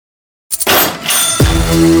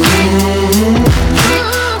From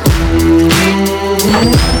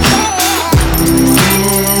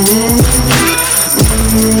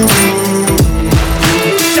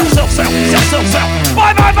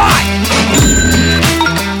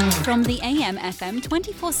the AM/FM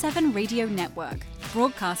 24/7 radio network,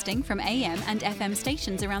 broadcasting from AM and FM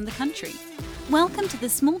stations around the country. Welcome to the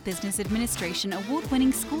Small Business Administration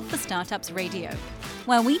award-winning School for Startups Radio,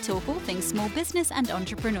 where we talk all things small business and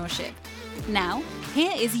entrepreneurship. Now,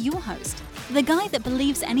 here is your host, the guy that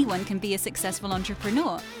believes anyone can be a successful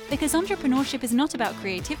entrepreneur, because entrepreneurship is not about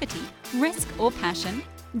creativity, risk, or passion,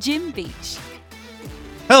 Jim Beach.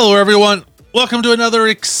 Hello, everyone. Welcome to another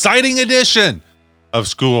exciting edition of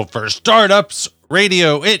School for Startups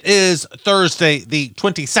Radio. It is Thursday, the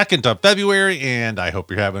 22nd of February, and I hope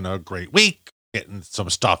you're having a great week, getting some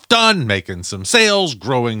stuff done, making some sales,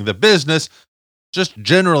 growing the business, just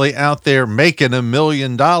generally out there making $1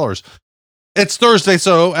 million. It's Thursday,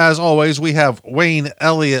 so as always, we have Wayne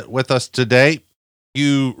Elliott with us today.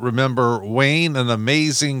 You remember Wayne, an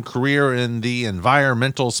amazing career in the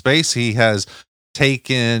environmental space. He has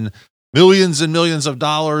taken millions and millions of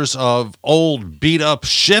dollars of old beat up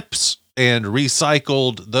ships and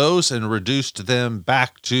recycled those and reduced them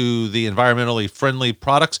back to the environmentally friendly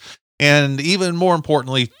products. And even more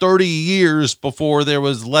importantly, 30 years before there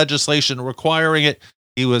was legislation requiring it,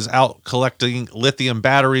 he was out collecting lithium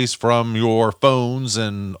batteries from your phones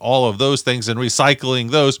and all of those things and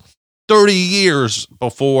recycling those 30 years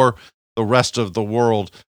before the rest of the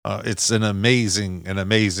world. It's an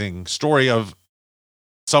amazing story of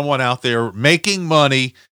someone out there making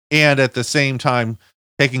money and at the same time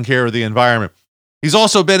taking care of the environment. He's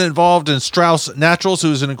also been involved in Strauss Naturals,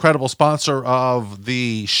 who's an incredible sponsor of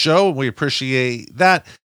the show. We appreciate that.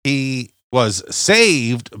 He was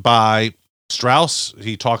saved by Strauss.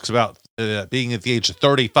 He talks about being at the age of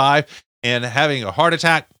 35 and having a heart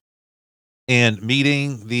attack and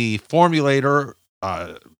meeting the formulator,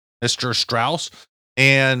 Mr. Strauss,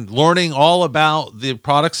 and learning all about the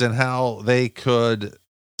products and how they could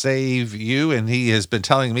save you. And he has been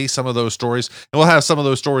telling me some of those stories, and we'll have some of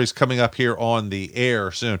those stories coming up here on the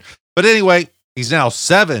air soon. But anyway, he's now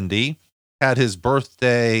 70, had his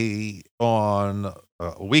birthday on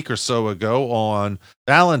a week or so ago on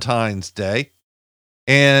Valentine's Day.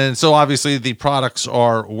 And so obviously the products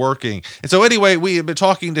are working. And so anyway, we have been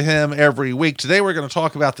talking to him every week. Today, we're going to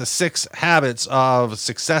talk about the 6 habits of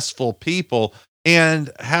successful people and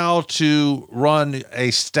how to run a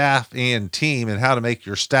staff and team and how to make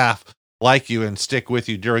your staff like you and stick with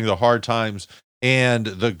you during the hard times and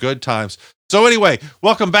the good times. So anyway,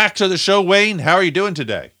 welcome back to the show, Wayne. How are you doing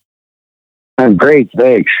today? I'm great.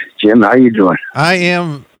 Thanks, Jim. How are you doing? I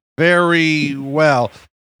am very well.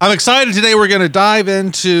 I'm excited today. We're going to dive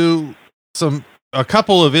into a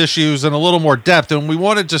couple of issues in a little more depth. And we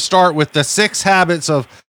wanted to start with the 6 habits of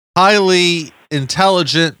highly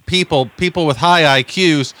intelligent people with high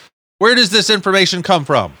IQs. Where does this information come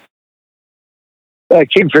from? I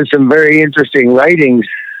came from some very interesting writings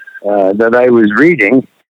that I was reading.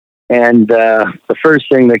 And the first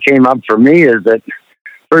thing that came up for me is that,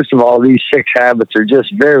 first of all, these 6 habits are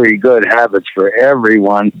just very good habits for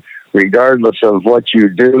everyone, regardless of what you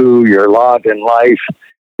do, your lot in life.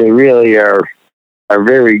 They really are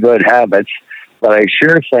very good habits. But I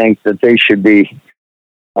sure think that they should be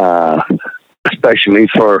especially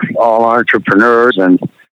for all entrepreneurs and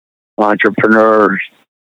entrepreneurs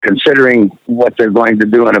considering what they're going to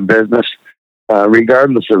do in a business,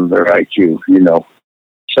 regardless of their IQ,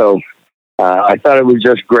 So I thought it was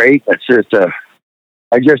just great.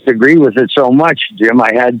 I just agree with it so much, Jim.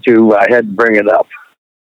 I had to bring it up.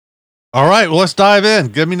 All right, well, let's dive in.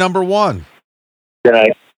 Give me number 1.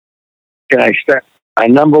 Can I start?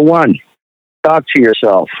 Number 1, talk to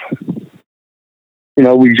yourself.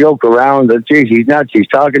 We joke around that, geez, he's nuts, he's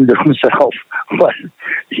talking to himself. But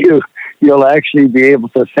you'll actually be able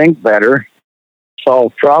to think better,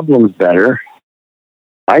 solve problems better.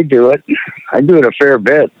 I do it a fair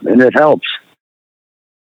bit, and it helps.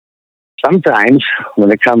 Sometimes,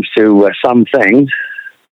 when it comes to some things,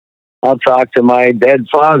 I'll talk to my dead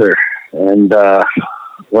father, and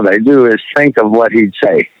what I do is think of what he'd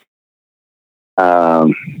say.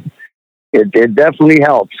 It definitely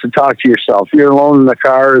helps to talk to yourself. You're alone in the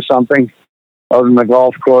car or something, out in the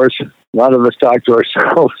golf course. A lot of us talk to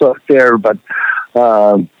ourselves up there, but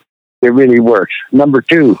it really works. Number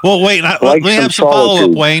 2. Well, wait, let me have some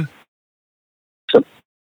follow-up, Wayne.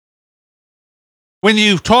 When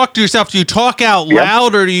you talk to yourself, do you talk out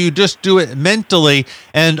loud or do you just do it mentally?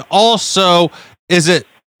 And also, is it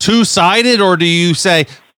two-sided or do you say,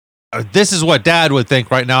 this is what Dad would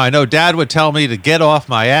think right now. I know Dad would tell me to get off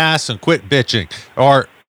my ass and quit bitching. Or,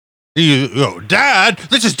 Dad,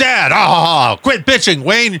 this is Dad. Quit bitching,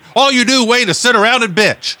 Wayne. All you do, Wayne, is sit around and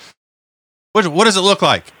bitch. What does it look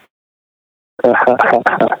like? Well,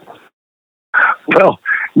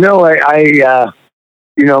 no,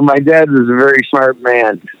 my dad was a very smart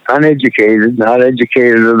man, uneducated, not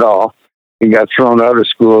educated at all. He got thrown out of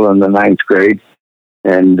school in the 9th grade,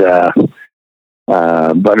 and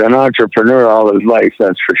but an entrepreneur all his life,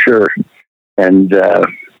 that's for sure. And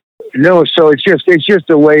so it's just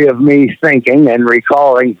a way of me thinking and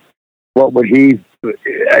recalling what would he.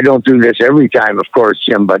 I don't do this every time, of course,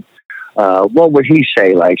 Jim, but what would he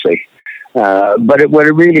say likely? But what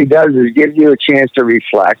it really does is give you a chance to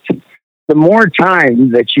reflect. The more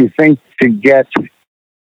time that you think to get,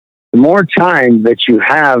 the more time that you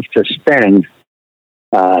have to spend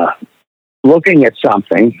looking at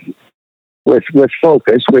something with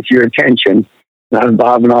focus, with your attention, not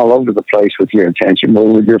bobbing all over the place with your attention, but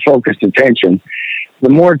with your focused attention, the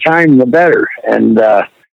more time, the better. And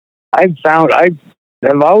I've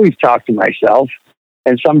always talked to myself,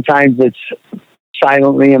 and sometimes it's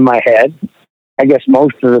silently in my head, I guess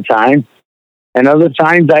most of the time. And other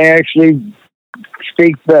times I actually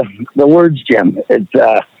speak the words, Jim.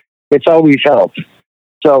 It's always helped.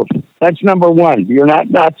 So that's number one. You're not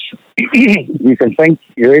nuts. You can think,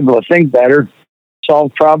 you're able to think better,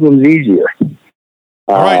 solve problems easier.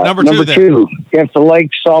 All right, number two, you have to like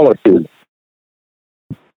solitude.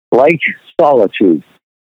 Like solitude.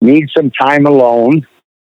 Need some time alone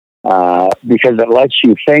because it lets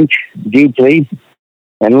you think deeply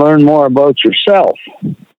and learn more about yourself.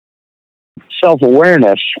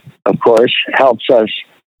 Self-awareness, of course, helps us.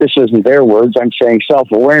 This isn't their words. I'm saying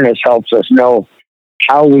self-awareness helps us know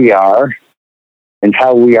how we are and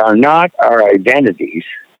how we are not our identities.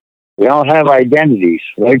 We all have identities,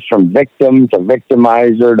 right? From victim to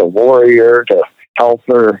victimizer to warrior to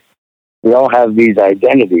helper. We all have these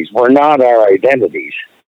identities. We're not our identities.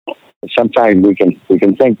 Sometimes we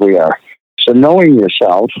can think we are. So knowing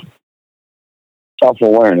yourself,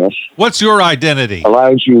 self-awareness. What's your identity?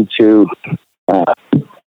 Allows you to.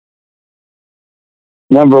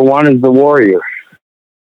 Number one is the warrior,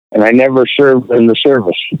 and I never served in the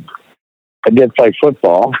service. I did play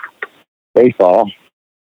football, baseball.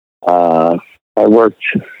 I worked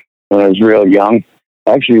when I was real young.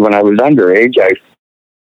 Actually, when I was underage, I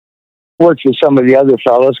worked with some of the other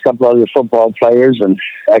fellows, a couple other football players, and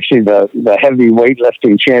actually the heavy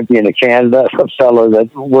weightlifting champion of Canada, a fellow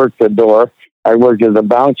that worked the door. I worked as a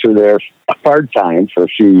bouncer there part-time for a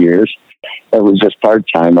few years. It was just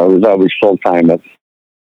part-time. I was always full-time at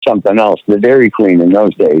something else, the Dairy Queen in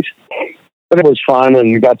those days. But it was fun, and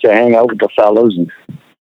you got to hang out with the fellows and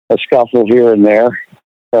a scuffle here and there.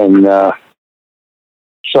 And but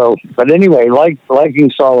anyway,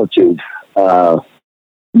 liking solitude,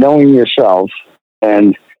 knowing yourself,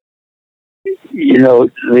 and,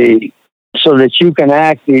 so that you can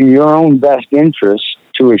act in your own best interest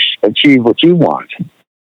to achieve what you want,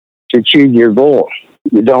 to achieve your goal.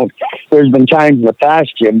 There's been times in the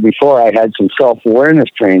past, Jim, before I had some self-awareness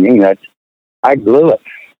training that I blew it.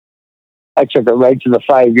 I took it right to the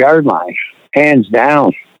 5-yard line, hands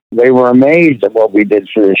down. They were amazed at what we did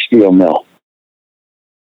for the steel mill.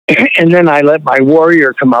 And then I let my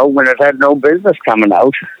warrior come out when it had no business coming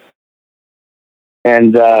out.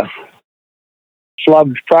 And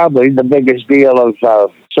slugged probably the biggest deal of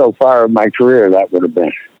so far of my career, that would have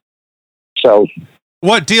been. So,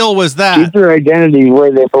 what deal was that? Keep your identity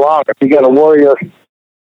where they belong. If you got a warrior,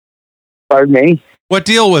 pardon me? What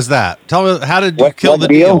deal was that? Tell me, how did you kill the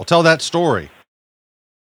deal? Tell that story.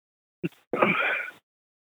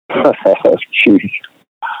 Jeez.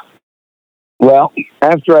 Well,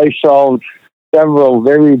 after I solved several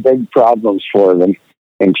very big problems for them,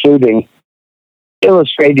 including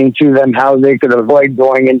illustrating to them how they could avoid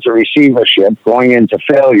going into receivership, going into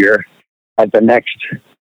failure at the next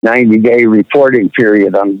 90-day reporting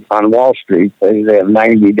period on Wall Street. They have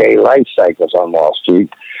 90-day life cycles on Wall Street.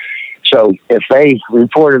 So if they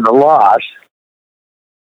reported a loss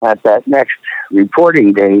at that next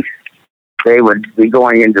reporting date, they would be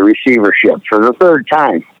going into receivership for the third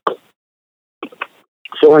time.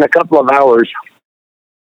 So in a couple of hours,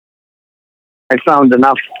 I found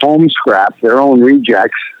enough home scrap, their own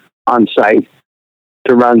rejects, on site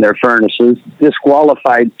to run their furnaces,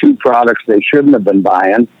 disqualified 2 products they shouldn't have been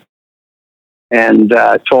buying, and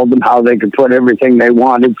told them how they could put everything they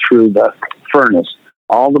wanted through the furnace.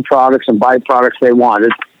 All the products and byproducts they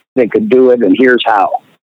wanted, they could do it, and here's how.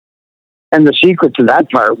 And the secret to that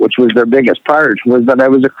part, which was their biggest part, was that I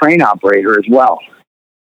was a crane operator as well.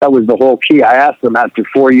 That was the whole key. I asked them after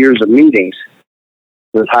 4 years of meetings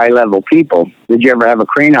with high-level people, did you ever have a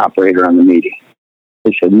crane operator on the meeting?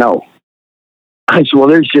 They said, no. I said, well,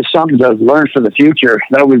 there's just something to learn for the future.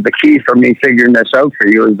 That was the key for me figuring this out for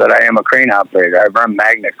you, is that I am a crane operator. I've run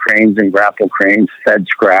magnet cranes and grapple cranes, fed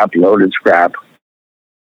scrap, loaded scrap.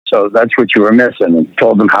 So that's what you were missing, and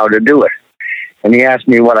told them how to do it. And he asked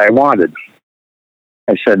me what I wanted.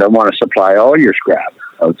 I said, I want to supply all your scrap,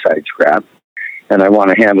 outside scrap, and I want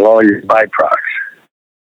to handle all your byproducts.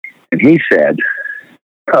 And he said,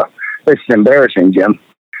 oh, this is embarrassing, Jim.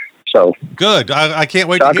 So good. I can't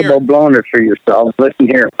wait to hear. Talk about blowing it for yourself. Listen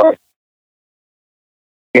here.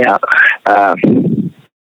 Yeah.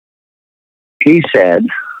 He said,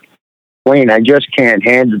 Wayne, I just can't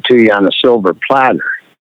hand it to you on a silver platter.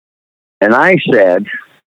 And I said,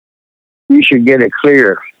 you should get it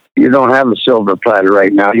clear. You don't have a silver platter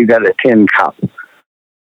right now. You got a tin cup.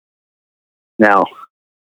 Now,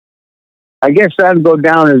 I guess that'd go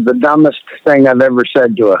down as the dumbest thing I've ever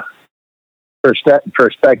said to a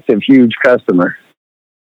prospective huge customer.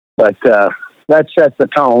 But that set the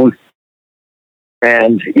tone.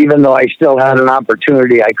 And even though I still had an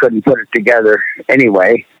opportunity, I couldn't put it together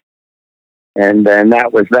anyway. And then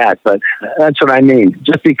that was that. But that's what I mean.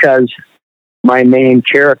 Just because my main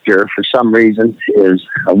character, for some reason, is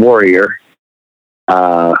a warrior,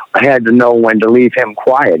 I had to know when to leave him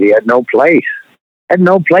quiet. He had no place. Had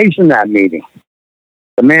no place in that meeting.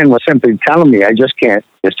 The man was simply telling me, I just can't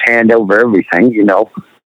just hand over everything,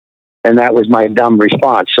 And that was my dumb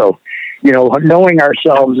response. So, knowing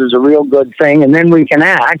ourselves is a real good thing, and then we can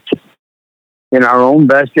act in our own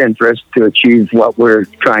best interest to achieve what we're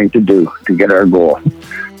trying to do to get our goal.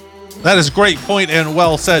 That is a great point and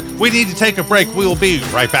well said. We need to take a break. We will be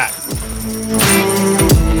right back.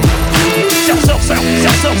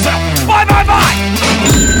 Sell. Buy.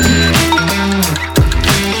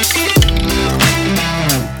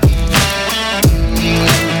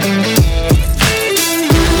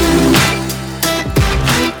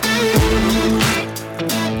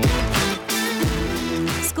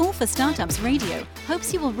 For Startups Radio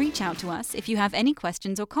hopes you will reach out to us if you have any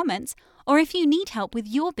questions or comments, or if you need help with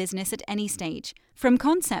your business at any stage, from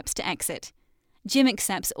concepts to exit. Jim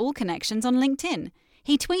accepts all connections on LinkedIn.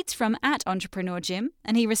 He tweets from @EntrepreneurJim,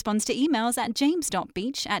 and he responds to emails at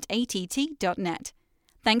james.beach@att.net.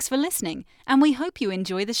 Thanks for listening, and we hope you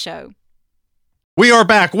enjoy the show. We are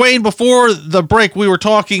back. Wayne, before the break, we were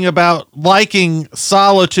talking about liking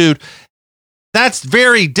solitude. That's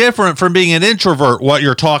very different from being an introvert, what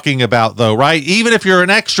you're talking about, though, right? Even if you're an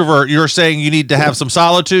extrovert, you're saying you need to have some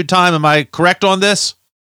solitude time. Am I correct on this?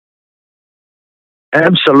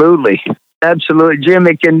 Absolutely. Jim,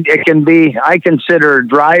 it can be, I consider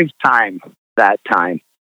drive time that time.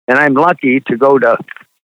 And I'm lucky to go to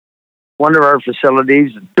one of our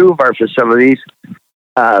facilities, two of our facilities.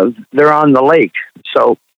 They're on the lake.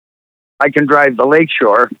 So I can drive the lake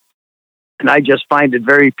shore. And I just find it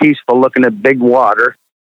very peaceful looking at big water.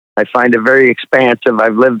 I find it very expansive.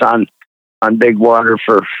 I've lived on big water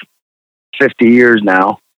for 50 years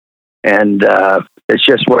now. And it's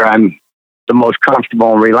just where I'm the most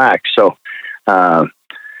comfortable and relaxed. So, and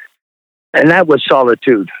that was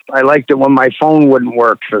solitude. I liked it when my phone wouldn't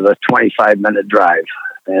work for the 25-minute drive.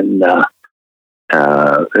 And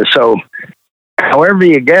so however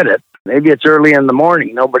you get it, maybe it's early in the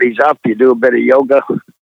morning, nobody's up, you do a bit of yoga.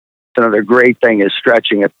 Another great thing is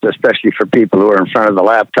stretching, especially for people who are in front of the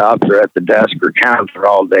laptops or at the desk or counter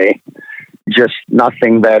all day. Just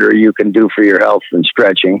nothing better you can do for your health than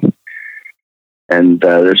stretching. And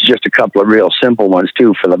there's just a couple of real simple ones,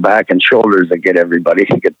 too, for the back and shoulders that get everybody.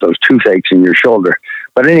 You get those toothaches in your shoulder.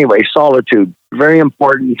 But anyway, solitude, very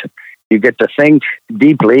important. You get to think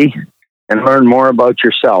deeply and learn more about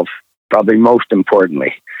yourself, probably most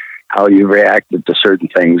importantly, how you reacted to certain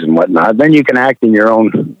things and whatnot. Then you can act in your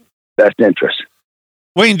own best interest.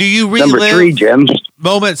 Wayne, do you relive Number 3, Jim,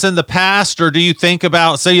 moments in the past, or do you think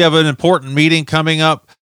about, say you have an important meeting coming up,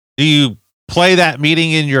 do you play that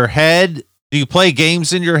meeting in your head? Do you play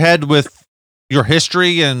games in your head with your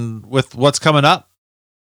history and with what's coming up?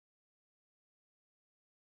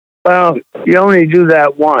 Well, you only do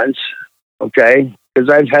that once, okay? Because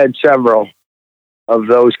I've had several of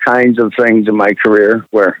those kinds of things in my career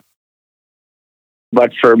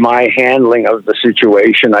but for my handling of the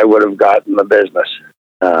situation, I would have gotten the business.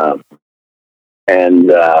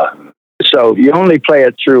 So you only play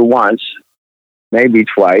it through once, maybe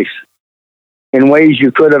twice, in ways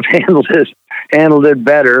you could have handled it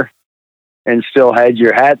better and still had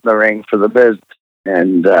your hat in the ring for the business.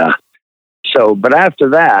 And but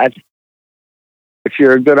after that, if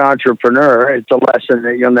you're a good entrepreneur, it's a lesson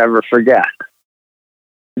that you'll never forget.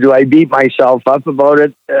 Do I beat myself up about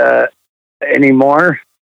it anymore?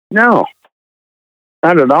 No,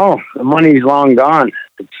 not at all. The money's long gone.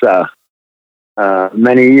 It's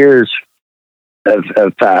many years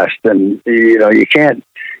have passed, and you can't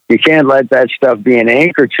let that stuff be an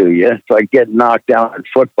anchor to you. It's like getting knocked down in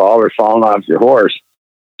football or falling off your horse.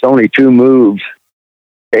 It's only two moves: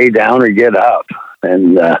 stay down or get up.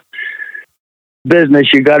 And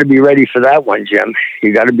business, you got to be ready for that one, Jim.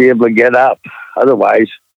 You got to be able to get up. Otherwise,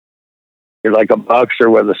 you're like a boxer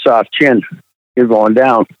with a soft chin. You're going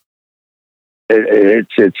down. It's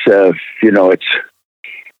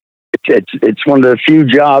one of the few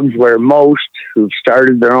jobs where most who've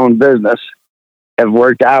started their own business have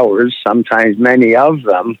worked hours, sometimes many of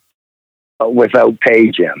them, without pay,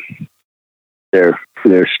 Jim. They're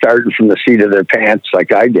starting from the seat of their pants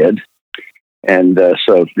like I did. And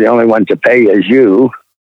so the only one to pay is you.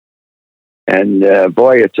 And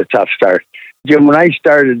boy, it's a tough start. Jim, when I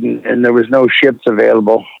started and there was no ships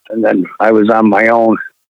available, and then I was on my own,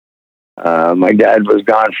 my dad was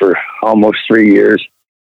gone for almost 3 years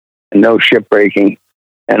and no shipbreaking.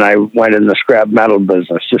 And I went in the scrap metal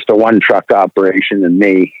business, just a one truck operation and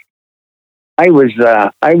me. I was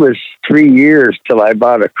 3 years till I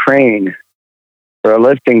bought a crane for a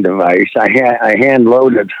lifting device. I hand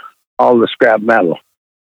loaded all the scrap metal.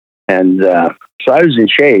 And so I was in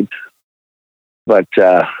shape. But,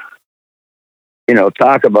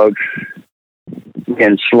 talk about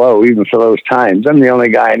being slow, even for those times. I'm the only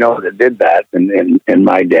guy I know that did that in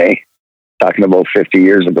my day, talking about 50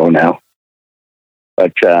 years ago now.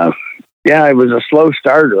 But, it was a slow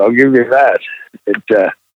starter. I'll give you that.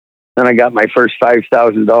 Then I got my first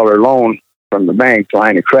 $5,000 loan from the bank,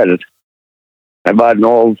 line of credit. I bought an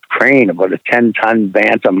old crane, about a 10-ton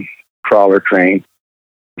Bantam crawler crane,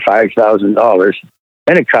 $5,000.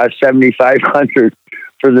 Then it cost $7,500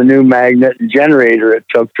 for the new magnet and generator it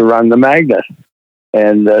took to run the magnet.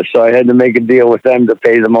 And so I had to make a deal with them to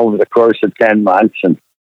pay them over the course of 10 months. And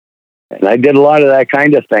I did a lot of that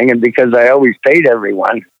kind of thing. And because I always paid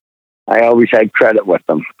everyone, I always had credit with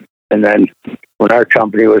them. And then when our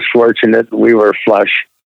company was fortunate, we were flush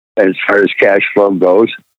as far as cash flow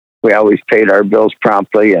goes. We always paid our bills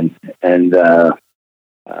promptly and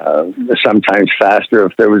sometimes faster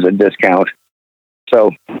if there was a discount.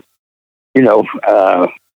 So,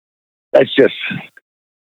 that's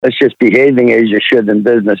just behaving as you should in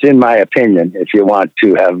business, in my opinion, if you want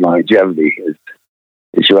to have longevity,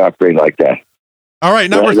 is you operate like that. All right,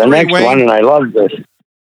 number the three, next Wayne. one, and I love this,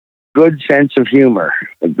 good sense of humor.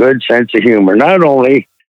 A good sense of humor, not only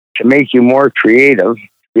to make you more creative,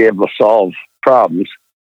 be able to solve problems,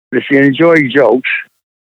 but if you enjoy jokes,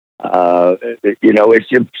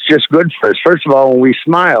 it's just good for us. First of all, when we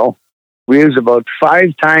smile, we use about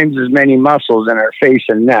 5 times as many muscles in our face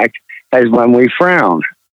and neck as when we frown.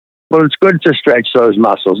 Well, it's good to stretch those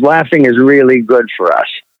muscles. Laughing is really good for us.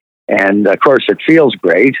 And, of course, it feels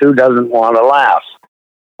great. Who doesn't want to laugh?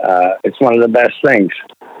 It's one of the best things.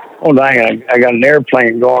 Hold on, I got an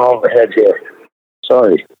airplane going overhead here.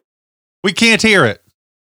 Sorry. We can't hear it.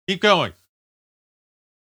 Keep going.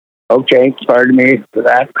 Okay, pardon me for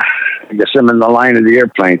that. I guess I'm in the line of the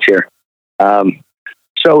airplanes here.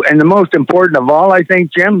 And the most important of all, I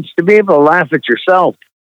think, Jim, is to be able to laugh at yourself.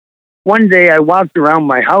 One day I walked around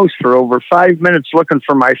my house for over 5 minutes looking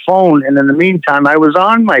for my phone, and in the meantime, I was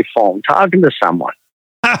on my phone talking to someone.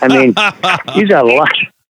 I mean, you got to laugh.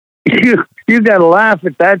 You got to laugh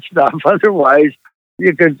at that stuff. Otherwise,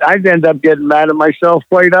 I'd end up getting mad at myself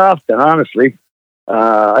quite often. Honestly,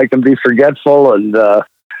 I can be forgetful and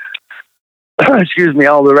excuse me,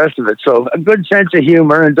 all the rest of it. So a good sense of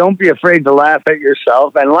humor, and don't be afraid to laugh at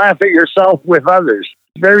yourself, and laugh at yourself with others.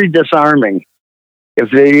 Very disarming.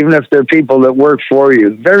 Even if they're people that work for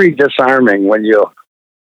you, very disarming when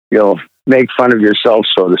you'll make fun of yourself,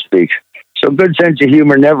 so to speak. So good sense of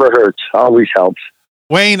humor never hurts, always helps.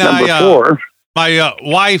 Wayne, Number 4. My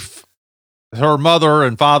wife, her mother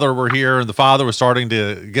and father were here, and the father was starting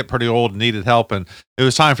to get pretty old and needed help, and it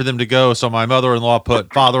was time for them to go. So my mother-in-law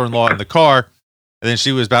put father-in-law in the car, and then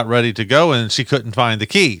she was about ready to go, and she couldn't find the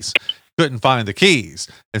keys.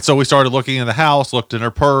 And so we started looking in the house, looked in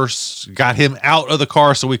her purse, got him out of the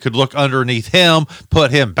car so we could look underneath him,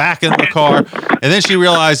 put him back in the car. And then she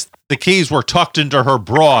realized the keys were tucked into her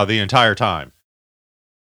bra the entire time.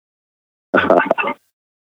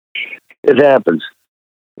 It happens.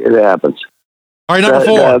 All right,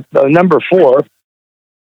 number 4.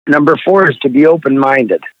 Number 4 is to be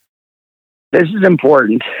open-minded. This is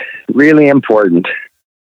important, really important.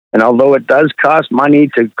 And although it does cost money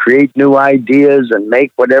to create new ideas and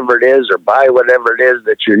make whatever it is or buy whatever it is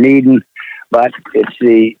that you're needing, but it's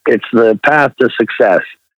the path to success.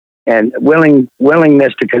 And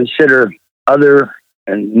willingness to consider other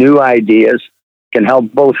and new ideas can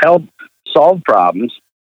help solve problems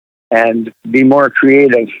and be more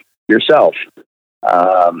creative yourself.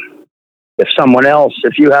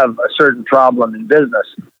 If you have a certain problem in business,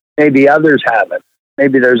 maybe others have it.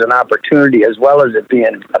 Maybe there's an opportunity as well as it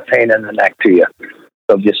being a pain in the neck to you.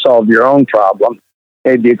 So if you solve your own problem,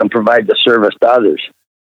 maybe you can provide the service to others.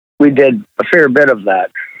 We did a fair bit of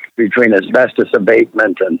that between asbestos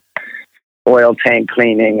abatement and oil tank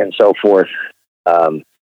cleaning and so forth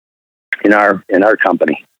in our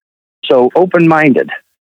company. So open-minded.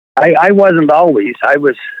 I wasn't always.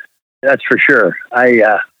 That's for sure.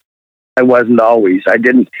 I wasn't always. I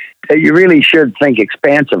didn't. You really should think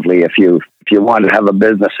expansively if you want to have a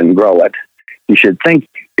business and grow it. You should think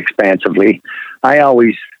expansively. I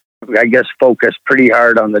always, I guess, focused pretty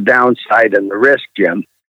hard on the downside and the risk, Jim.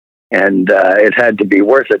 And it had to be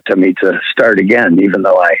worth it to me to start again, even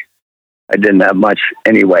though I didn't have much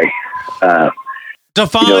anyway.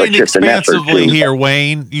 Define expansively here,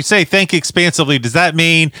 Wayne. You say think expansively. Does that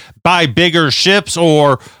mean buy bigger ships,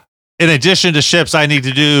 or in addition to ships, I need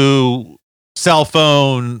to do cell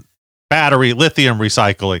phone, battery, lithium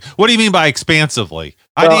recycling? What do you mean by expansively?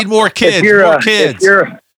 I need more kids. Let's say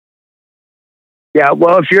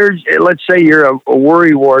you're a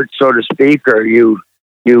worrywart, so to speak, or you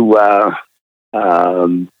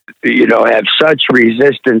have such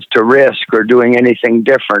resistance to risk or doing anything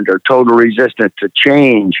different, or total resistance to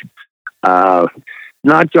change, not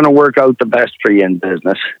going to work out the best for you in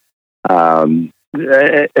business.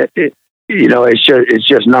 It's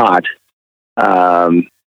just not.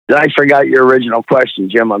 I forgot your original question,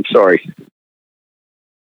 Jim. I'm sorry.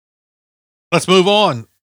 Let's move on.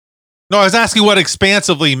 No, I was asking what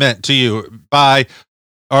expansively meant to you. Are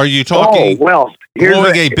you talking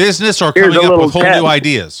growing a business or coming up with whole new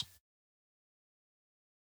ideas?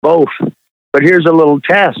 Both. But here's a little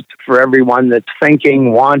test for everyone that's thinks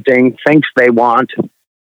they want.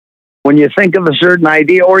 When you think of a certain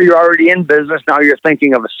idea, or you're already in business, now you're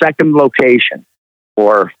thinking of a second location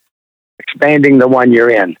or expanding the one you're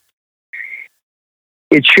in.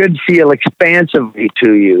 It should feel expansively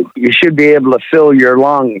to you. You should be able to fill your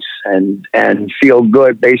lungs and feel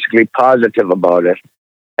good, basically positive about it,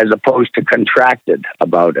 as opposed to contracted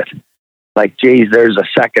about it. Like, geez, there's a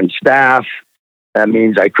second staff. That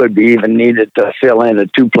means I could be even needed to fill in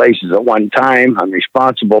at two places at one time. I'm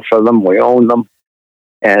responsible for them. We own them.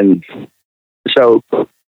 And so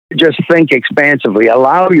just think expansively.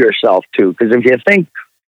 Allow yourself to, because if you think,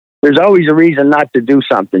 there's always a reason not to do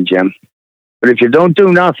something, Jim. But if you don't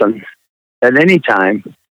do nothing at any time,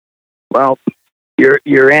 well,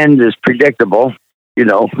 your end is predictable. You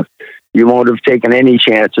won't have taken any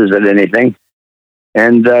chances at anything.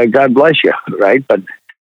 And God bless you, right? But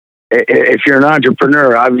if you're an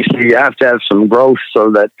entrepreneur, obviously you have to have some growth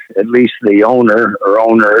so that at least the owner or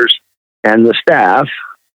owners and the staff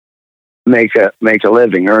make a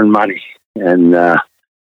living, earn money. And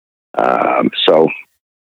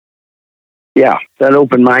that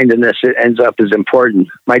open-mindedness, it ends up as important.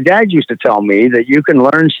 My dad used to tell me that you can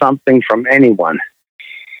learn something from anyone.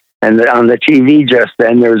 And on the TV just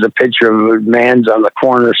then, there was a picture of a man's on the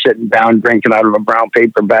corner sitting down, drinking out of a brown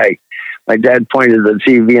paper bag. My dad pointed to the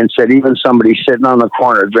TV and said, even somebody sitting on the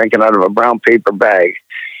corner drinking out of a brown paper bag,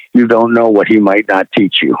 you don't know what he might not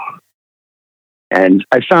teach you. And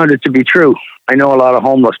I found it to be true. I know a lot of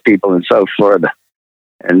homeless people in South Florida,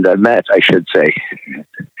 and met, I should say.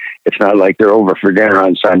 It's not like they're over for dinner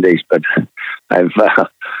on Sundays, but I've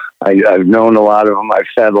known a lot of them. I've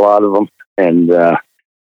fed a lot of them, and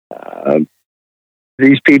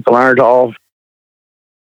these people aren't all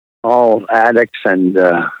addicts and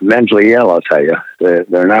mentally ill. I'll tell you,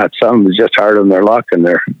 they're not. Some are just hard on their luck, and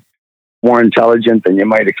they're more intelligent than you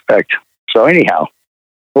might expect. So anyhow,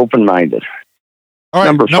 open-minded. All right,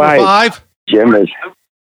 number five, Jim, is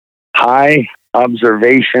high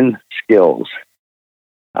observation skills.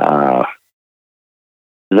 The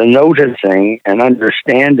noticing and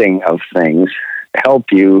understanding of things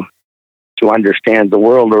help you to understand the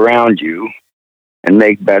world around you and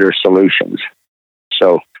make better solutions.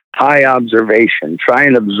 So high observation, try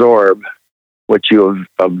and absorb what you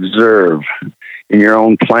observe in your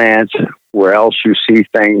own plants, where else you see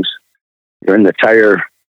things. You're in the tire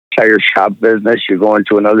shop business. You go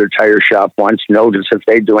into another tire shop once, notice if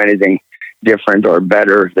they do anything different or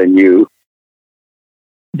better than you.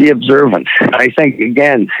 Be observant. I think,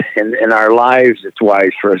 again, in our lives, it's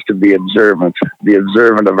wise for us to be observant. Be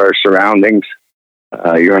observant of our surroundings.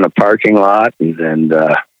 You're in a parking lot, and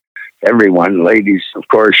everyone, ladies, of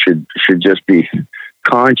course, should just be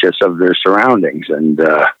conscious of their surroundings. And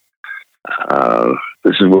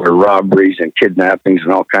This is where robberies and kidnappings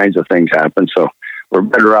and all kinds of things happen. So we're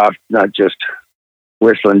better off not just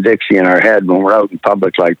whistling Dixie in our head when we're out in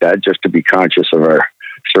public like that, just to be conscious of our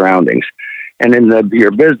surroundings. And in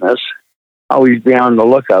your business, always be on the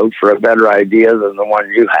lookout for a better idea than the one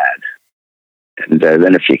you had. And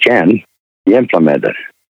then if you can, you implement it.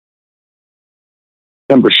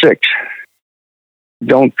 Number 6,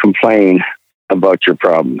 don't complain about your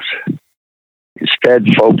problems. Instead,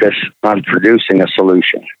 focus on producing a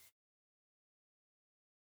solution.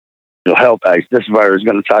 It'll help. This is what I was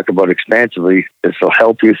going to talk about expansively. This will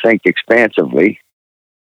help you think expansively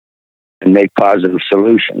and make positive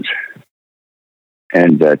solutions.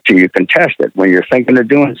 And you can test it when you're thinking of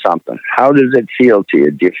doing something. How does it feel to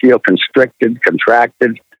you? Do you feel constricted,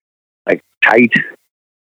 contracted, like tight?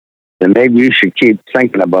 Then maybe you should keep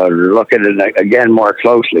thinking about it or look at it again more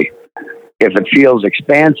closely. If it feels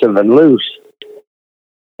expansive and loose,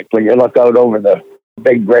 like when you look out over the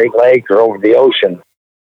big Great Lake or over the ocean,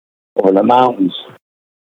 over the mountains,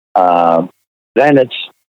 then it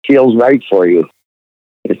feels right for you.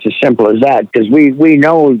 It's as simple as that, because we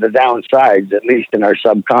know the downsides, at least in our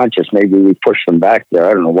subconscious. Maybe we push them back there.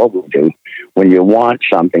 I don't know what we do. When you want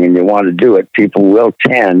something and you want to do it, people will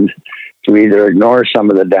tend to either ignore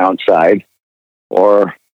some of the downside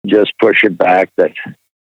or just push it back that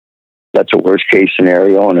that's a worst case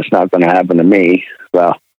scenario and it's not going to happen to me.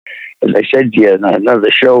 Well, as I said to you in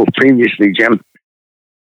another show previously, Jim,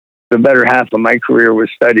 the better half of my career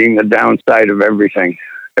was studying the downside of everything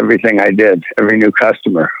I did, every new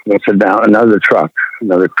customer. What's another truck,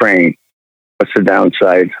 another crane? What's the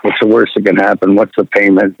downside? What's the worst that can happen? What's the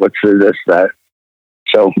payment? What's the this, that?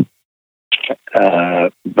 So,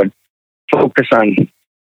 but focus on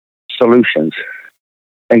solutions.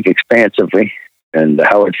 Think expansively and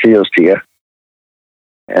how it feels to you.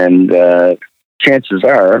 And chances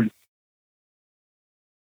are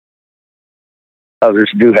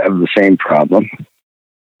others do have the same problem.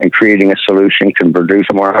 And creating a solution can produce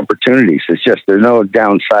more opportunities. It's just there's no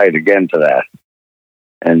downside again to that.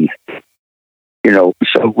 And, so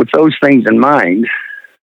with those things in mind,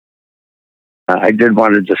 I did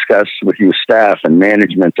want to discuss with you staff and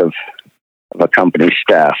management of a company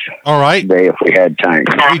staff. All right. Today, if we had time.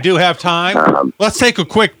 We do have time. Let's take a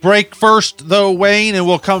quick break first, though, Wayne, and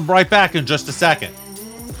we'll come right back in just a second.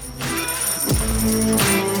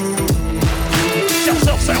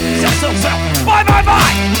 Sell. Buy.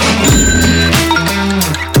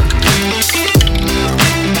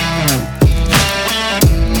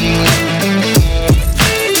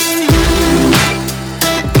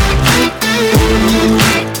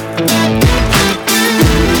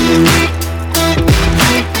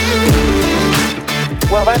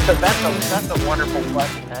 Well, that's a wonderful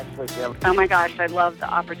question, actually, Jim. Oh my gosh, I love the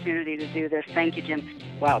opportunity to do this. Thank you, Jim.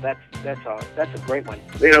 Wow, that's a great one.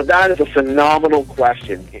 That is a phenomenal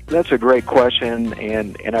question. That's a great question,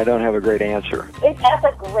 and I don't have a great answer. That's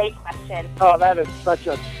a great question. Oh, that is such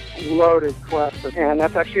a loaded question, and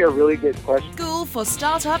that's actually a really good question. School for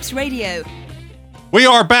Startups Radio. We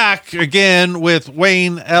are back again with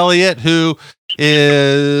Wayne Elliott, who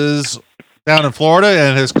is down in Florida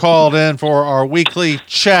and has called in for our weekly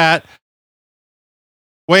chat.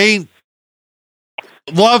 Wayne,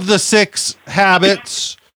 love the 6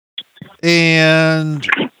 habits, and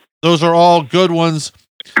those are all good ones.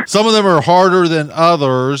 Some of them are harder than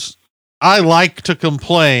others. I like to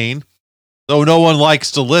complain, though no one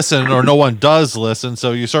likes to listen, or no one does listen.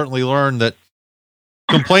 So you certainly learn that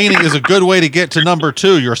complaining is a good way to get to number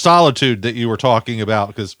 2, your solitude that you were talking about,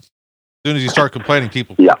 because as soon as you start complaining,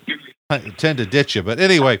 people tend to ditch you. But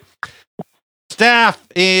anyway, staff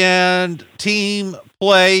and team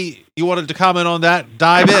play, you wanted to comment on that?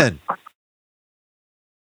 Dive in.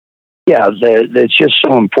 Yeah, it's just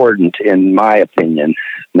so important, in my opinion.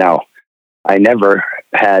 Now,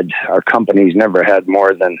 our companies never had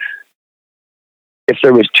more than, if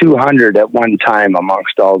there was 200 at one time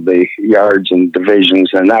amongst all the yards and divisions,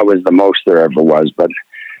 and that was the most there ever was. But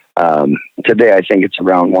today, I think it's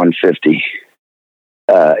around 150.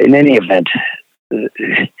 In any event,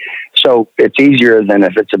 so it's easier than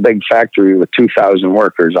if it's a big factory with 2,000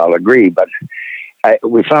 workers, I'll agree. But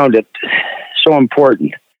we found it so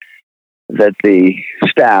important that the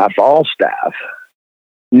staff, all staff,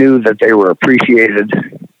 knew that they were appreciated,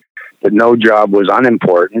 that no job was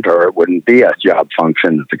unimportant or it wouldn't be a job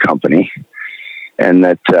function at the company, and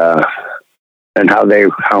that and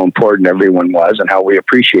how important everyone was and how we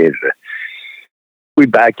appreciated it. We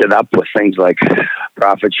backed it up with things like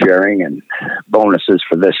profit sharing and bonuses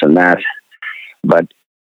for this and that, but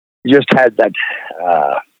just had that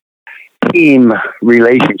team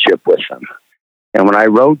relationship with them. And when I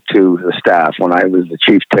wrote to the staff, when I was the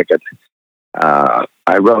chief ticket,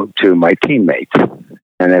 I wrote to my teammates.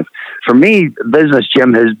 And for me, business,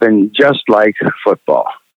 Jim, has been just like football.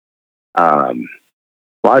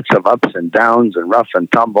 Lots of ups and downs and rough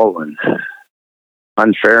and tumble and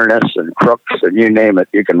unfairness and crooks and you name it,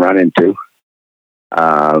 you can run into.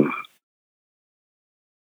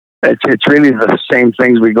 It's really the same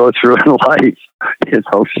things we go through in life,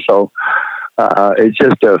 So it's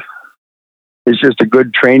just a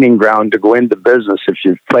good training ground to go into business if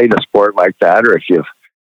you've played a sport like that, or if you've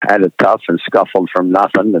had it tough and scuffled from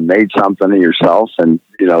nothing and made something of yourself. And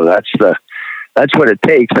that's what it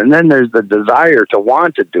takes. And then there's the desire to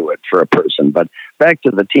want to do it for a person. But back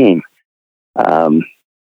to the team.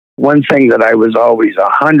 One thing that I was always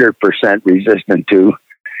 100% resistant to,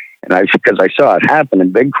 because I saw it happen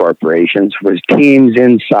in big corporations, was teams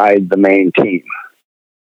inside the main team.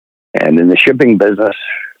 And in the shipping business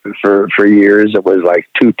for years, it was like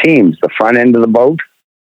two teams: the front end of the boat,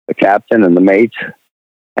 the captain and the mates,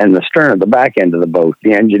 and the stern, the back end of the boat,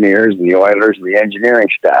 the engineers and the oilers and the engineering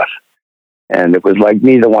staff. And it was like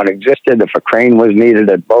neither one existed. If a crane was needed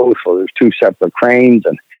at both, well, there's two separate cranes,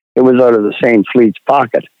 and it was out of the same fleet's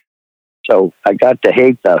pocket. So I got to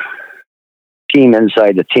hate the team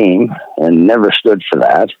inside the team and never stood for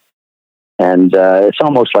that. And it's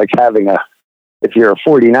almost like if you're a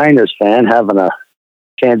 49ers fan, having a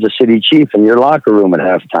Kansas City Chief in your locker room at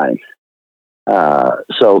halftime.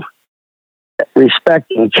 So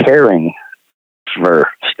respect and caring for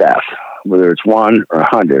staff, whether it's 1 or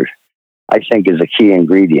 100, I think is a key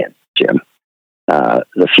ingredient, Jim.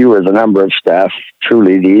 The fewer the number of staff,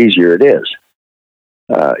 truly the easier it is.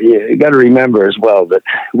 You got to remember as well that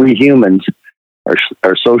we humans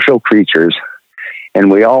are social creatures, and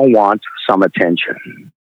we all want some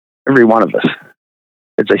attention. Every one of us.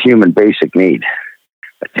 It's a human basic need.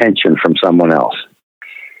 Attention from someone else.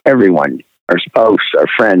 Everyone, our spouse, our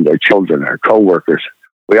friend, our children, our coworkers,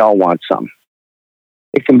 we all want some.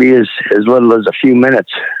 It can be as little as a few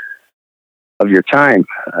minutes of your time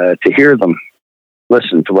to hear them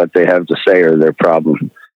listen to what they have to say or their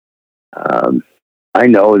problem. I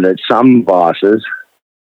know that some bosses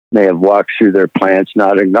may have walked through their plants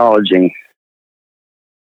not acknowledging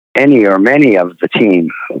any or many of the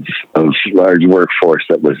team of large workforce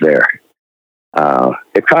that was there.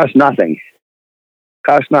 It costs nothing. It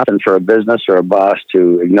costs nothing for a business or a boss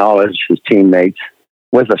to acknowledge his teammates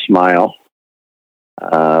with a smile,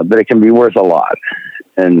 but it can be worth a lot.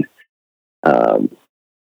 And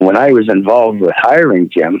when I was involved with hiring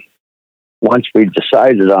Jim, once we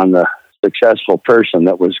decided on the successful person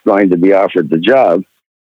that was going to be offered the job,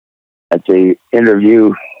 at the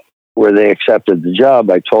interview where they accepted the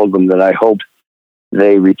job, I told them that I hoped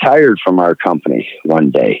they retired from our company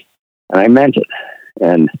one day. And I meant it.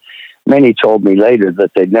 And many told me later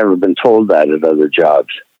that they'd never been told that at other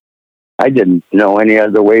jobs. I didn't know any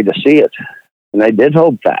other way to see it. And I did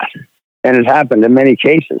hope that. And it happened in many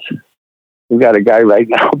cases. We've got a guy right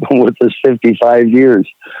now been with us 55 years.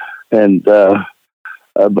 And,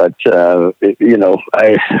 I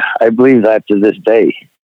believe that to this day.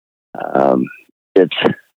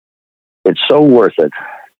 It's so worth it.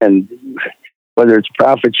 And whether it's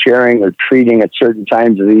profit sharing or treating at certain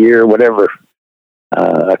times of the year, whatever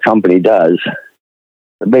a company does,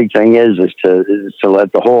 the big thing is to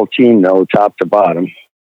let the whole team know, top to bottom,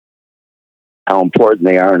 how important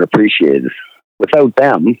they are and appreciated. Without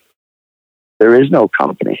them, there is no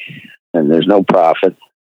company and there's no profit.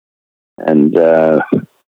 And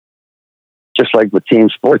just like with team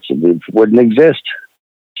sports, it wouldn't exist.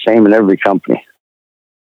 Same in every company.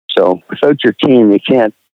 So without your team, you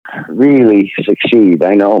can't really succeed.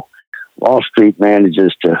 I know Wall Street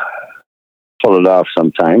manages to pull it off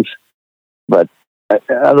sometimes, but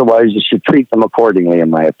otherwise you should treat them accordingly, in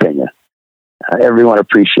my opinion. Everyone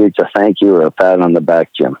appreciates a thank you or a pat on the back,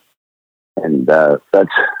 Jim. And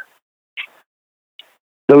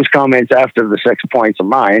those comments after the 6 points of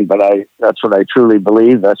mine, but that's what I truly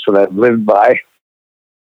believe. That's what I've lived by.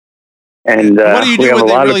 And what do you do we have when a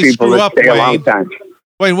they lot really of people screw that up, stay a long time.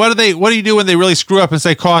 Wayne, what do you do when they really screw up and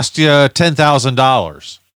say cost you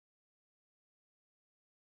 $10,000?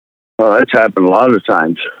 Well, that's happened a lot of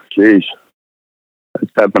times. Jeez.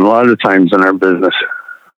 It's happened a lot of times in our business.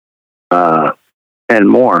 And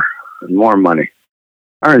more money.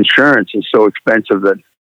 Our insurance is so expensive that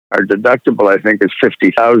our deductible, I think, is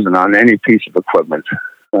 $50,000 on any piece of equipment,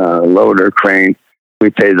 loader, crane. We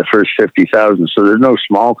pay the first $50,000, so there's no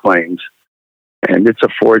small claims, and it's a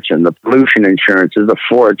fortune. The pollution insurance is a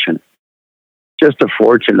fortune, just a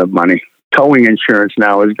fortune of money. Towing insurance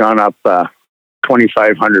now has gone up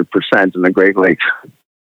 2,500% in the Great Lakes.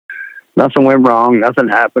 Nothing went wrong. Nothing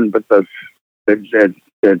happened, but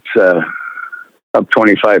it's up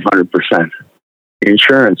 2,500%.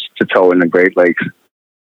 Insurance to tow in the Great Lakes.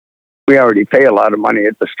 We already pay a lot of money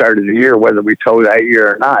at the start of the year, whether we tow that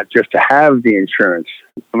year or not, just to have the insurance.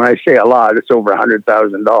 When I say a lot, it's over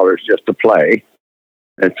 $100,000 just to play.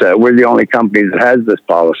 We're the only company that has this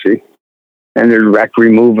policy, and there's wreck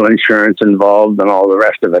removal insurance involved and all the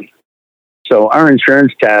rest of it. So our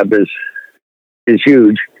insurance tab is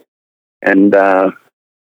huge, and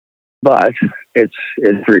but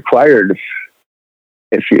it's required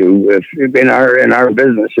if in our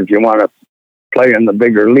business, if you want to play in the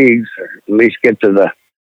bigger leagues, or at least get to the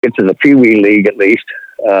Pee Wee League at least.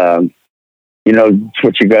 It's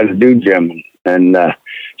what you got to do, Jim. And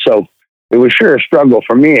so it was sure a struggle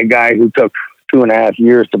for me, a guy who took 2.5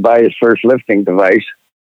 years to buy his first lifting device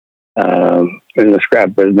in the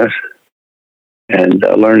scrap business, and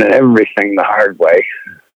learning everything the hard way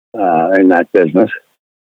in that business.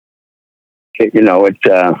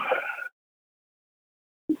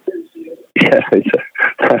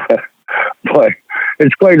 Boy,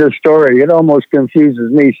 it's quite a story. It almost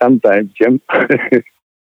confuses me sometimes, Jim.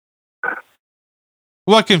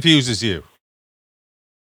 What confuses you?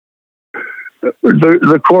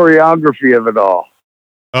 The choreography of it all.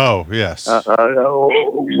 Oh, yes.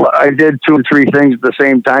 I did 2 or 3 things at the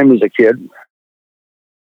same time as a kid.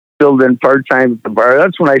 Filled in part-time at the bar.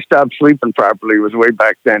 That's when I stopped sleeping properly, was way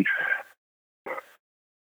back then.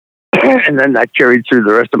 And then that carried through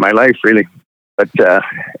the rest of my life, really. But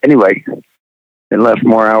anyway, it left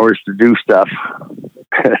more hours to do stuff.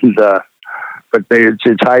 And but it's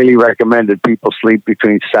highly recommended people sleep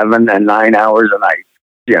between 7 and 9 hours a night,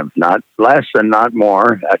 Jim. Not less and not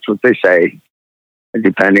more. That's what they say.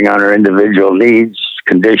 Depending on our individual needs,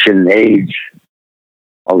 condition, age,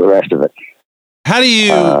 all the rest of it. How do you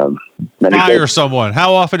fire someone?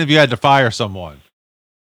 How often have you had to fire someone?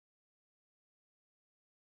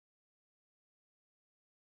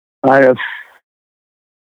 I have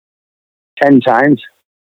 10 times.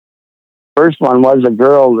 First one was a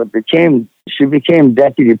girl that became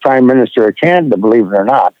Deputy Prime Minister of Canada, believe it or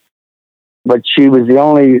not. But she was the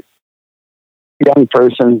only young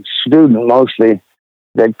person, student mostly,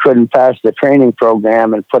 that couldn't pass the training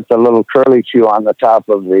program and put the little curly Q on the top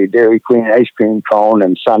of the Dairy Queen ice cream cone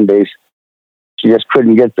and sundaes. She just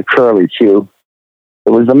couldn't get the curly Q.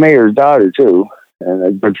 It was the mayor's daughter, too, and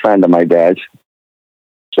a good friend of my dad's.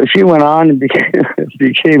 So she went on and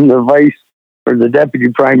became the vice for the Deputy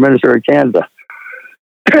Prime Minister of Canada.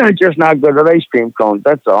 Just not good at ice cream cones,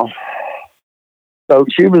 that's all. So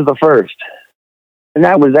she was the first. And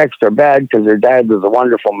that was extra bad because her dad was a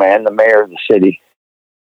wonderful man, the mayor of the city.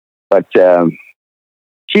 But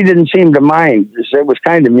she didn't seem to mind. It was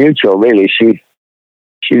kind of mutual, really. She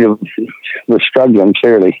was struggling,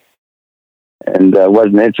 clearly, and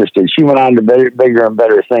wasn't interested. She went on to bigger and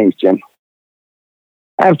better things, Jim.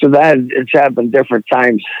 After that, it's happened different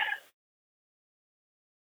times.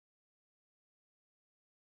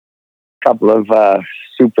 A couple of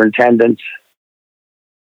superintendents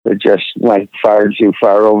that just went too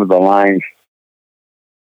far over the line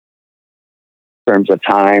in terms of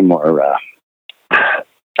time or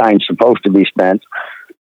time supposed to be spent.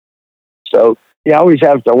 So you always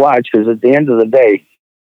have to watch, because at the end of the day,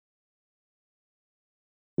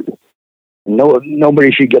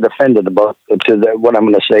 nobody should get offended about what I'm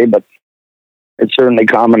going to say, but it's certainly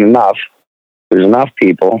common enough. There's enough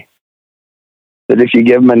people that if you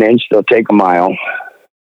give them an inch, they'll take a mile.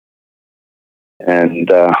 And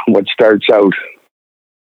what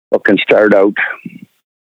can start out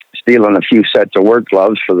stealing a few sets of work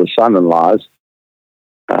gloves for the son-in-laws,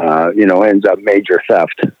 ends up major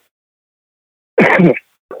theft.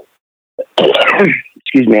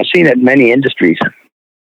 Excuse me. I've seen it in many industries.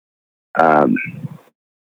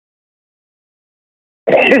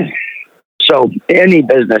 So any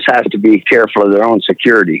business has to be careful of their own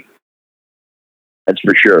security. That's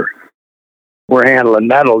for sure. We're handling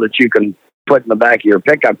metal that you can put in the back of your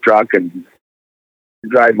pickup truck and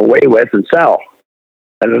drive away with and sell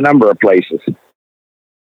at a number of places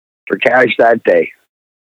for cash that day.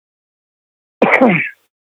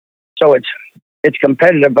 So it's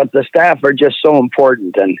competitive, but the staff are just so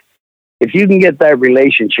important. And if you can get that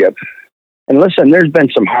relationship, and listen, there's been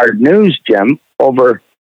some hard news, Jim, over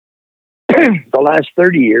the last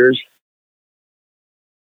 30 years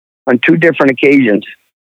on 2 different occasions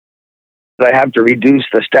that I have to reduce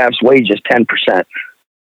the staff's wages 10%.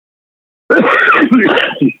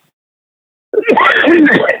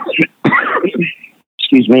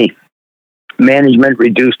 Excuse me. Management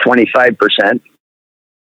reduced 25%.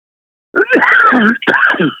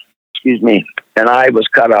 excuse me, and I was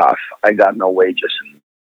cut off. I got no wages.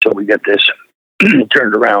 So we get this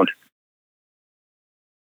turned around.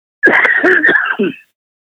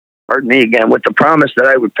 Pardon me again, with the promise that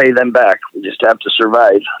I would pay them back. We just have to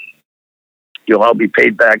survive. You'll all be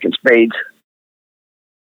paid back in spades.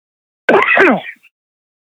 And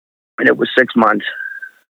it was 6 months.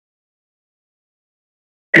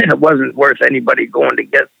 And it wasn't worth anybody going to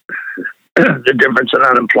get the difference in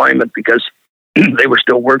unemployment because they were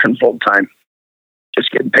still working full time, just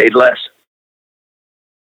getting paid less.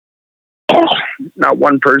 Not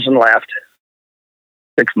one person left.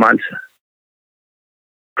 6 months.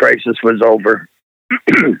 Crisis was over.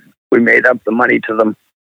 We made up the money to them.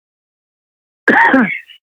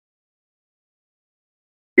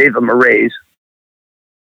 Gave them a raise.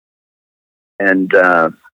 And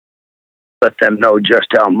let them know just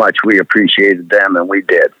how much we appreciated them, and we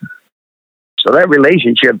did. So that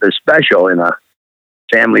relationship is special in a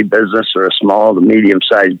family business or a small to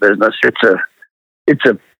medium-sized business. It's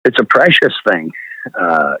a precious thing,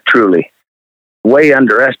 truly. Way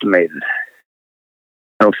underestimated.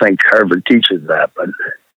 I don't think Harvard teaches that, but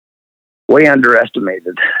way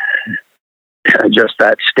underestimated. Just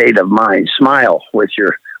that state of mind. Smile with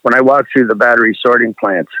your. When I walk through the battery sorting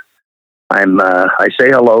plants, I say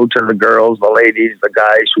hello to the girls, the ladies, the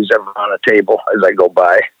guys, who's ever on a table as I go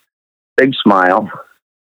by. Big smile.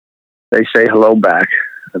 They say hello back.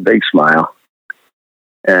 A big smile.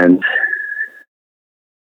 And,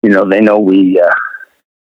 they know we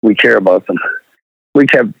care about them. We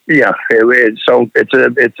kept, so it's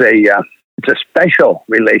a special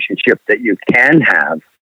relationship that you can have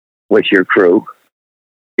with your crew.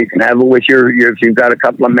 You can have it with if you've got a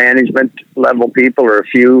couple of management level people or a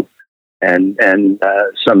few, and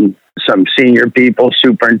some senior people,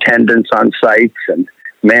 superintendents on sites and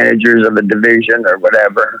managers of a division or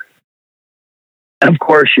whatever. Of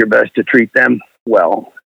course, you're best to treat them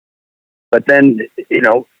well. But then,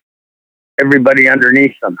 everybody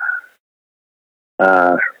underneath them,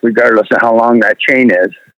 regardless of how long that chain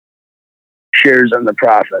is, shares in the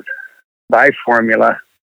profit by formula.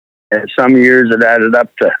 And some years it added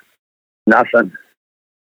up to nothing.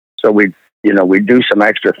 So we do some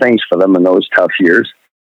extra things for them in those tough years.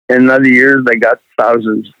 In other years, they got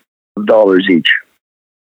thousands of dollars each.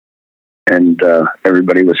 And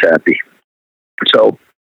everybody was happy. So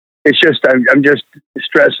it's just, I'm just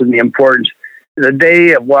stressing the importance. The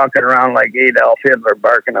day of walking around like Adolf Hitler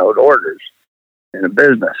barking out orders in a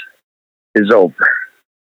business is over.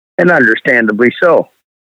 And understandably so.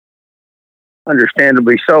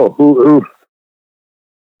 Understandably so. Who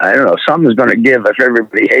I don't know, something's going to give if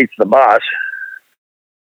everybody hates the boss.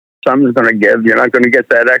 Something's going to give. You're not going to get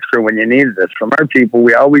that extra when you needed it. From our people,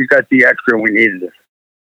 we always got the extra when we needed it.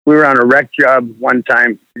 We were on a wreck job one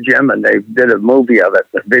time, Jim, and they did a movie of it,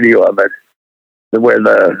 a video of it, where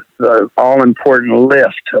the all-important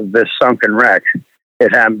lift of this sunken wreck,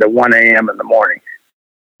 it happened at 1 a.m. in the morning.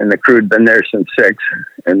 And the crew had been there since 6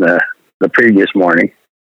 in the previous morning.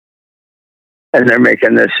 And they're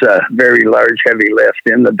making this very large, heavy lift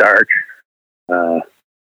in the dark.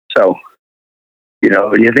 So,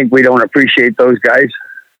 you think we don't appreciate those guys?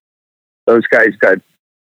 Those guys got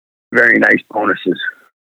very nice bonuses.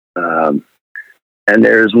 And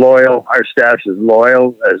they're as loyal. Our staff's as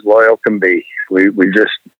loyal can be. We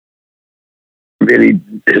just really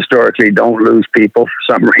historically don't lose people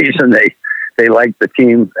for some reason. They like the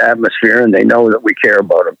team atmosphere and they know that we care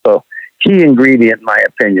about them. So key ingredient, in my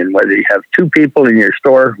opinion, whether you have 2 people in your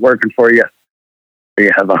store working for you or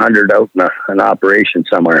you have 100 out in an operation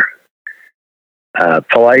somewhere.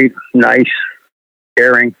 Polite, nice,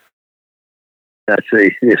 caring. That's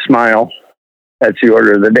the smile. That's the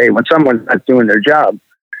order of the day. When someone's not doing their job,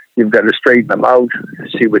 you've got to straighten them out,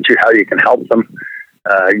 see how you can help them,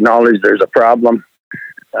 acknowledge there's a problem,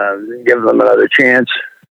 give them another chance.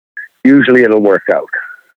 Usually it'll work out,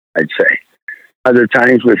 I'd say. Other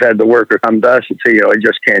times we've had the worker come to us and say, I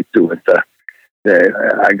just can't do it.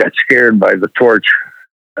 I got scared by the torch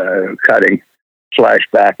cutting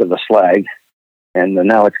flashback of the slag, and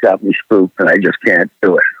now it's got me spooked and I just can't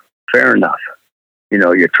do it. Fair enough.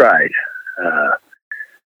 You tried.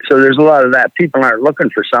 So there's a lot of that. People aren't looking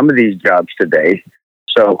for some of these jobs today.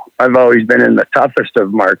 So I've always been in the toughest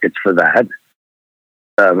of markets for that.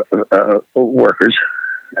 Workers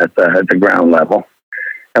at the ground level.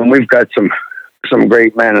 And we've got some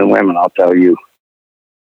great men and women, I'll tell you,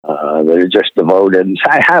 that are just devoted.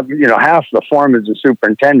 I have, half the foremen and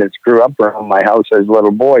superintendents grew up around my house as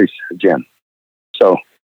little boys, Jim. So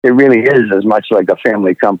it really is as much like a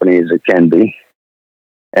family company as it can be.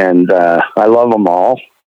 And I love them all.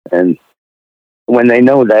 And when they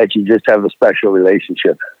know that, you just have a special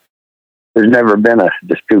relationship. There's never been a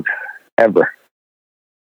dispute, ever.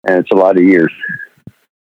 And it's a lot of years.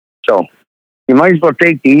 So you might as well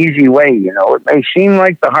take the easy way. It may seem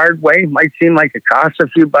like the hard way, might seem like it costs a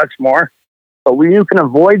few bucks more, but when you can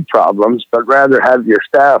avoid problems, but rather have your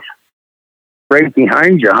staff right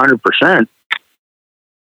behind you 100%,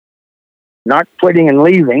 not quitting and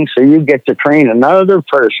leaving, so you get to train another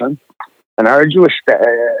person, an arduous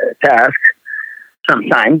task,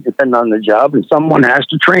 sometimes, depending on the job, and someone has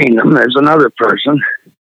to train them. There's another person.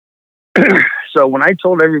 So when I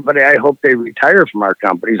told everybody I hope they retire from our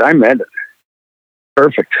companies, I meant it.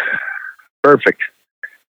 Perfect.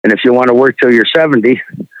 And if you want to work till you're 70,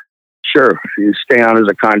 sure, you stay on as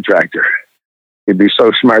a contractor. You'd be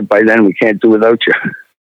so smart by then, we can't do without you.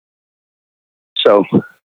 So,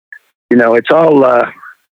 it's all,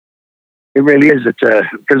 it really is. It's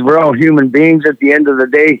because we're all human beings at the end of the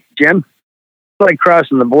day, Jim. It's like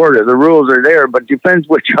crossing the border. The rules are there, but it depends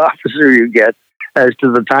which officer you get as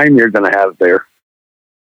to the time you're going to have there.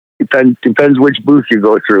 Depends which booth you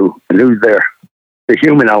go through and who's there. The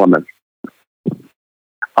human element.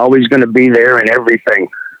 Always going to be there in everything.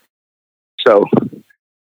 So,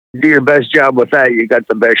 do your best job with that. You got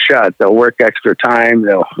the best shot. They'll work extra time.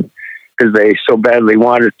 Because they so badly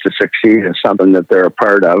want it to succeed in something that they're a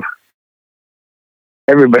part of.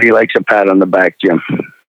 Everybody likes a pat on the back, Jim.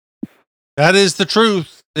 That is the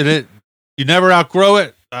truth. You never outgrow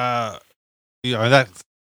it. That's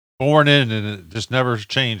born in, and it just never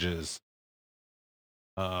changes.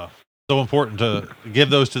 So important to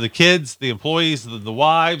give those to the kids, the employees, the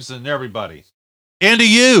wives, and everybody. And to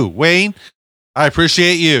you, Wayne. I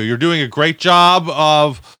appreciate you. You're doing a great job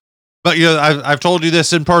but I've told you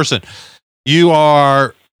this in person. You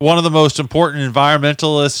are one of the most important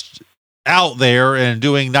environmentalists out there and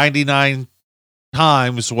doing 99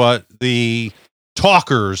 times what the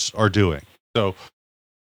talkers are doing. So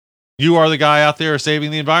you are the guy out there saving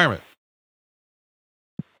the environment.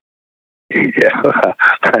 Yeah.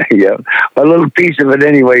 A little piece of it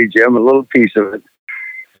anyway, Jim. A little piece of it.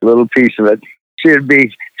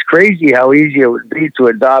 It's crazy how easy it would be to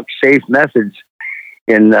adopt safe methods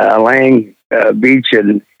in Lang Beach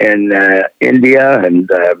in India and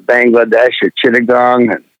Bangladesh at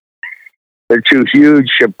Chittagong. And they're two huge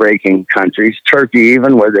shipbreaking countries. Turkey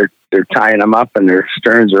even, where they're tying them up and their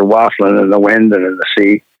sterns are waffling in the wind and in the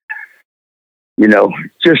sea.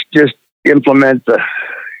 Just implement the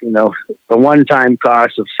one-time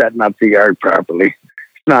cost of setting up the yard properly.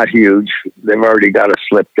 It's not huge. They've already got a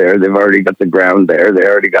slip there. They've already got the ground there. They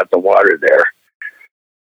already got the water there.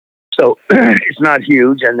 So it's not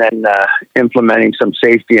huge. And then implementing some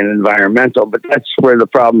safety and environmental, but that's where the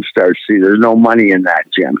problem starts. See, there's no money in that,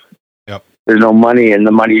 Jim. Yep. There's no money in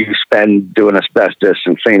the money you spend doing asbestos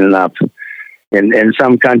and cleaning up. In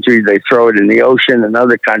some countries, they throw it in the ocean. In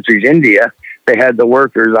other countries, India, they had the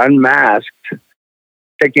workers unmasked,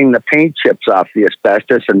 picking the paint chips off the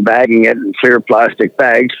asbestos and bagging it in clear plastic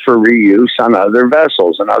bags for reuse on other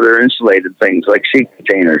vessels and other insulated things like sea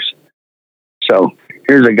containers. So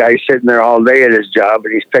here's a guy sitting there all day at his job,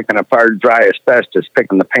 and he's picking apart dry asbestos,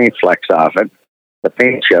 picking the paint flecks off it, the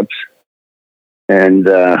paint chips. And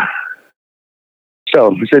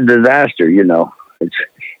so it's a disaster,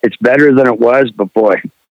 It's better than it was, but boy,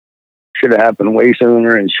 should have happened way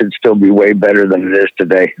sooner and should still be way better than it is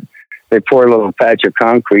today. They pour a little patch of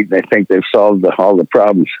concrete and they think they've solved all the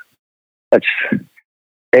problems. It's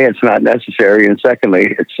not necessary, and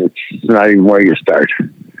secondly, it's not even where you start.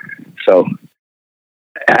 So,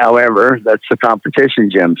 however, that's the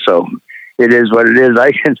competition, Jim. So it is what it is.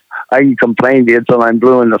 I can complain to you until I'm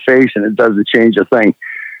blue in the face, and it doesn't change a thing.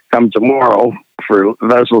 Come tomorrow, for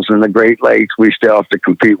vessels in the Great Lakes, we still have to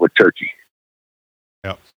compete with Turkey.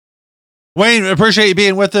 Yep. Wayne, appreciate you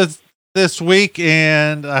being with us this week,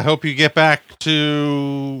 and I hope you get back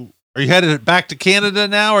to... Are you headed back to Canada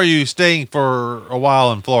now, or are you staying for a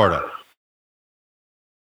while in Florida?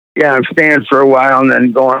 Yeah, I'm staying for a while and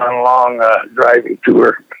then going on a long driving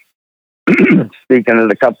tour, speaking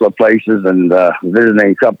at a couple of places and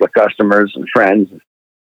visiting a couple of customers and friends.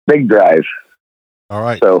 Big drive. All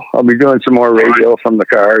right. So I'll be doing some more radio from the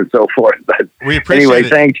car and so forth. But we appreciate anyway, it.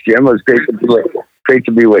 Thanks, Jim. It was great to be with you. Great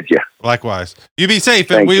to be with you. Likewise. You be safe,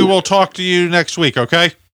 and we will talk to you next week,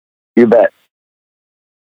 okay? You bet.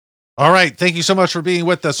 All right. Thank you so much for being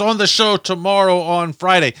with us on the show tomorrow on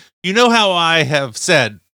Friday. You know how I have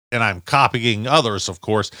said, and I'm copying others, of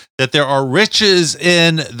course, that there are riches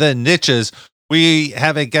in the niches. We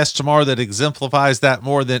have a guest tomorrow that exemplifies that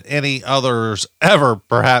more than any others ever,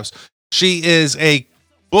 perhaps. She is a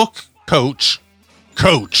book coach.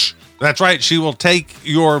 That's right. She will take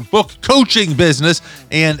your book coaching business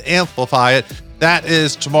and amplify it. That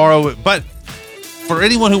is tomorrow. But for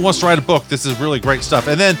anyone who wants to write a book, this is really great stuff.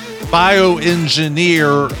 And then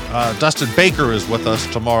bioengineer Dustin Baker is with us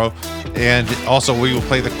tomorrow. And also we will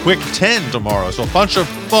play the Quick 10 tomorrow. So a bunch of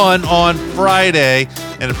fun on Friday,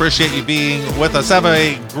 and appreciate you being with us. Have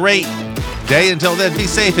a great day. Until then, be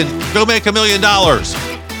safe and go make $1 million.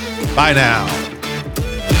 Bye now.